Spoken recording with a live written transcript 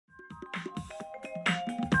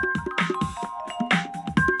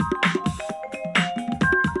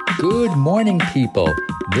Good morning, people.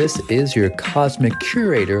 This is your Cosmic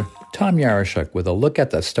Curator, Tom Yaroshuk, with a look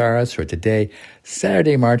at the stars for today,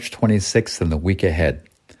 Saturday, March 26th, and the week ahead.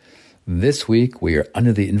 This week, we are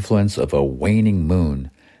under the influence of a waning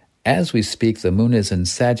moon. As we speak, the moon is in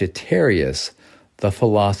Sagittarius, the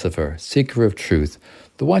philosopher, seeker of truth,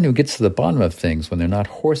 the one who gets to the bottom of things when they're not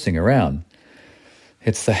horsing around.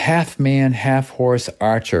 It's the half-man, half-horse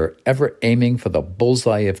archer ever aiming for the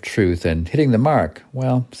bullseye of truth and hitting the mark.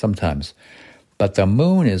 Well, sometimes. But the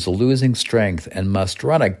moon is losing strength and must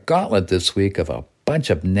run a gauntlet this week of a bunch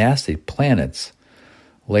of nasty planets.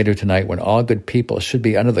 Later tonight, when all good people should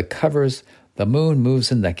be under the covers, the moon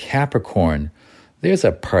moves into Capricorn. There's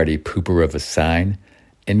a party pooper of a sign.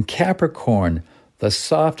 In Capricorn, the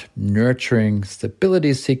soft, nurturing,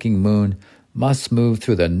 stability-seeking moon must move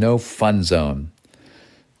through the no-fun zone.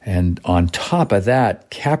 And on top of that,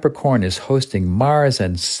 Capricorn is hosting Mars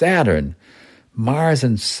and Saturn. Mars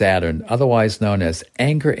and Saturn, otherwise known as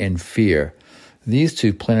anger and fear. These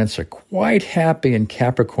two planets are quite happy in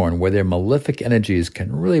Capricorn, where their malefic energies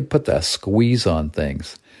can really put the squeeze on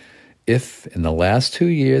things. If in the last 2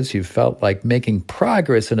 years you felt like making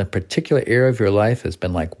progress in a particular area of your life has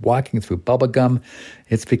been like walking through bubblegum,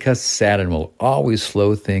 it's because Saturn will always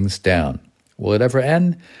slow things down. Will it ever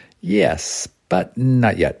end? Yes, but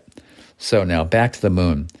not yet. So now back to the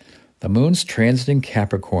moon. The moon's transiting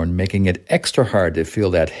Capricorn, making it extra hard to feel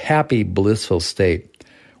that happy, blissful state.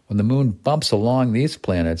 When the moon bumps along these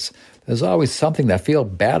planets, there's always something to feel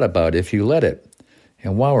bad about if you let it.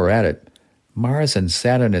 And while we're at it, Mars and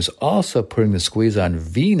Saturn is also putting the squeeze on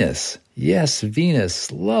Venus. Yes,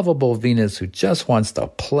 Venus, lovable Venus who just wants to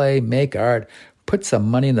play, make art, put some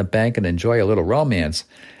money in the bank and enjoy a little romance,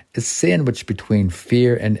 is sandwiched between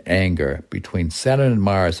fear and anger, between Saturn and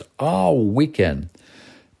Mars all weekend.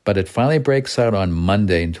 But it finally breaks out on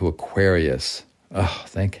Monday into Aquarius. Oh,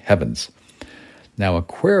 thank heavens. Now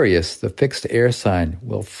Aquarius, the fixed air sign,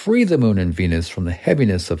 will free the moon and Venus from the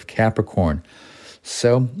heaviness of Capricorn.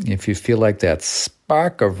 So, if you feel like that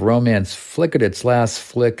spark of romance flickered its last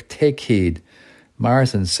flick, take heed.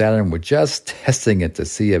 Mars and Saturn were just testing it to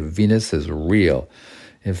see if Venus is real.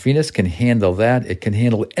 If Venus can handle that, it can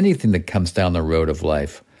handle anything that comes down the road of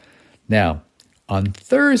life. Now, on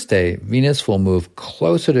Thursday, Venus will move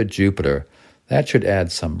closer to Jupiter. That should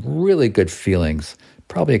add some really good feelings,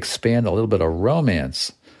 probably expand a little bit of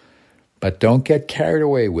romance. But don't get carried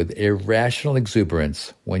away with irrational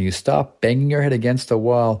exuberance. When you stop banging your head against a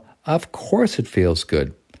wall, of course it feels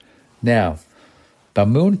good. Now, the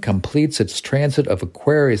moon completes its transit of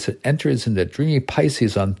Aquarius and enters into dreamy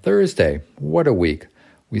Pisces on Thursday. What a week.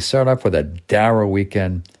 We start off with a dour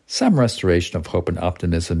weekend, some restoration of hope and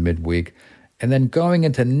optimism midweek, and then going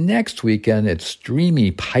into next weekend, it's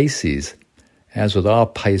dreamy Pisces. As with all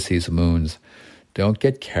Pisces moons, don't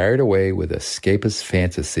get carried away with escapist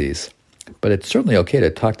fantasies. But it's certainly okay to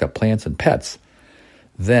talk to plants and pets.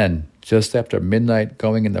 Then, just after midnight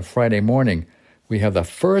going into Friday morning, we have the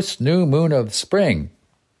first new moon of spring.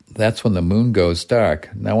 That's when the moon goes dark.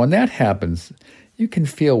 Now, when that happens, you can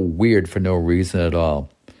feel weird for no reason at all,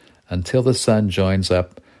 until the sun joins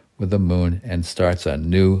up with the moon and starts a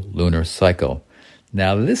new lunar cycle.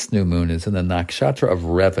 Now, this new moon is in the nakshatra of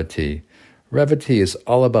Revati. Revati is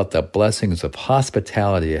all about the blessings of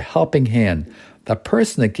hospitality, a helping hand, the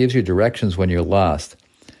person that gives you directions when you're lost.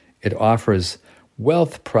 It offers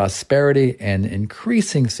wealth, prosperity, and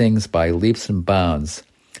increasing things by leaps and bounds.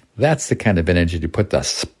 That's the kind of energy to put the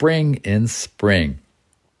spring in spring.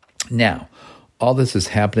 Now, all this is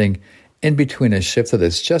happening in between a shift that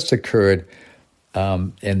has just occurred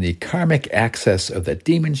in the karmic axis of the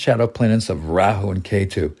demon shadow planets of Rahu and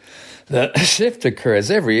Ketu. The shift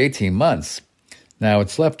occurs every 18 months. Now,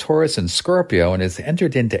 it's left Taurus and Scorpio and has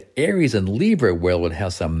entered into Aries and Libra, where it would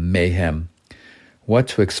have some mayhem. What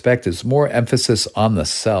to expect is more emphasis on the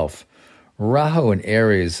self. Rahu in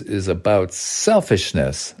Aries is about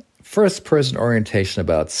selfishness, first-person orientation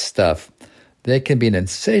about stuff. There can be an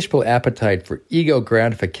insatiable appetite for ego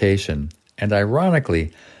gratification, and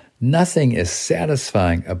ironically, nothing is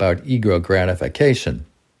satisfying about ego gratification.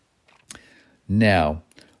 Now,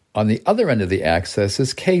 on the other end of the axis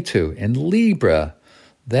is Ketu in Libra.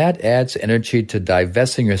 That adds energy to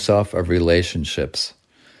divesting yourself of relationships.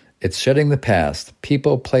 It's shedding the past,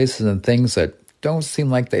 people, places, and things that don't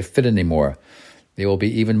seem like they fit anymore. There will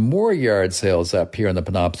be even more yard sales up here in the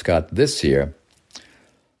Penobscot this year.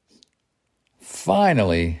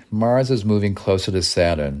 Finally, Mars is moving closer to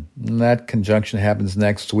Saturn. That conjunction happens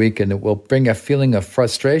next week, and it will bring a feeling of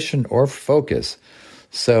frustration or focus.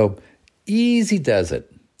 So, easy does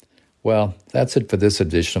it. Well, that's it for this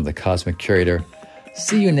edition of The Cosmic Curator.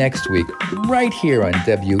 See you next week, right here on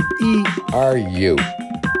WERU.